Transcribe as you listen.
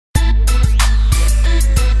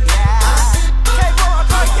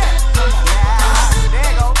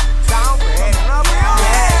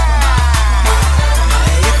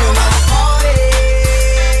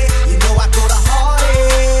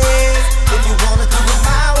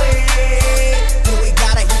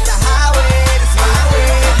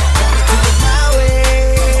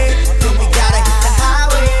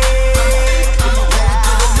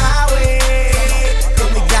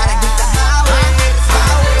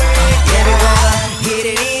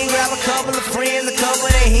cup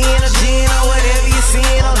with a hen or gin or whatever you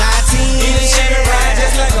seeing on 19. In the Chevy ride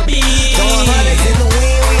just like a bee. Throwing hundreds in the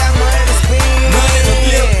wind, we got money to spend. Money to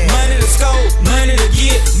flip, money to scope, money to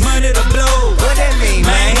get, money to blow. What that mean,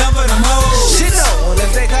 man? Enough of them hoes. Shit no,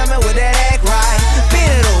 if they coming with that act right,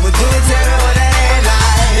 bend it over, do it, tell me what that act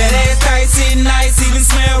like. That ass tight, sitting nice, even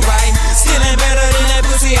smell right. Still ain't better than that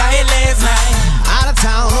pussy I hit last night. Out of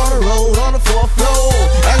town, on the road, on the 4th floor.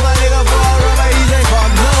 Ask my nigga for a rubber, he say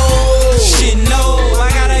fuck no. Shit no, I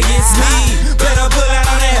gotta get speed. Better pull out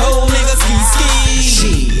on that whole nigga ski.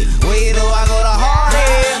 Shit, where you know I go to Hardy.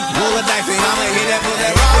 Roll a dice and I'ma hit that for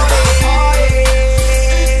that Hardy.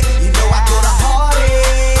 You know I go to Hardy.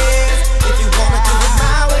 If you wanna do it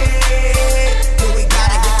my way, then we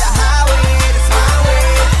gotta hit the highway. That's my way.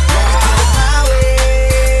 Wanna do it my way,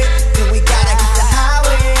 then we gotta hit the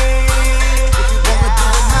highway. If you wanna do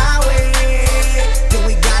it my way, then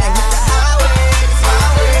we gotta hit the highway. That's my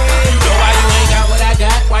way. You know why you ain't got what I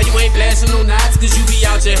got? Why you ain't flashing no knots? Cause you be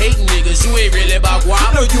out here hating niggas. You ain't really about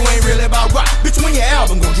guap. No, you ain't really about rock. Bitch, when your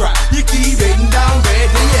album gon' drop, you keep hating down bad,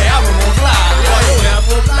 then your album gon' fly. Boy, your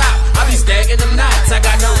album flop. I be stacking them knots. I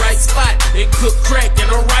got the right spot. And cook crack in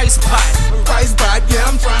a rice pot. Rice pot, yeah,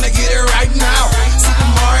 I'm trying to get it right now. Super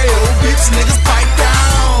Mario, bitch, niggas pipe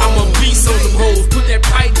down. I'm a beast on them hoes. Put that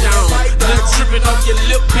pipe down. Let tripping off your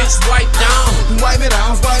lip, bitch, wipe down. Wipe it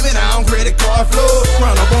down, credit card flow.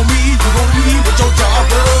 Run up on me, you gon' leave with your jaw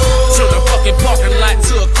broke. Turn the fucking parking lot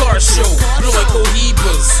to a car show. Blowing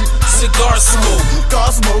cohibas, cigar smoke.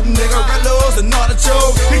 Car smoke, nigga, rellos and not a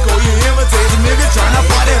choke. He go, you hear me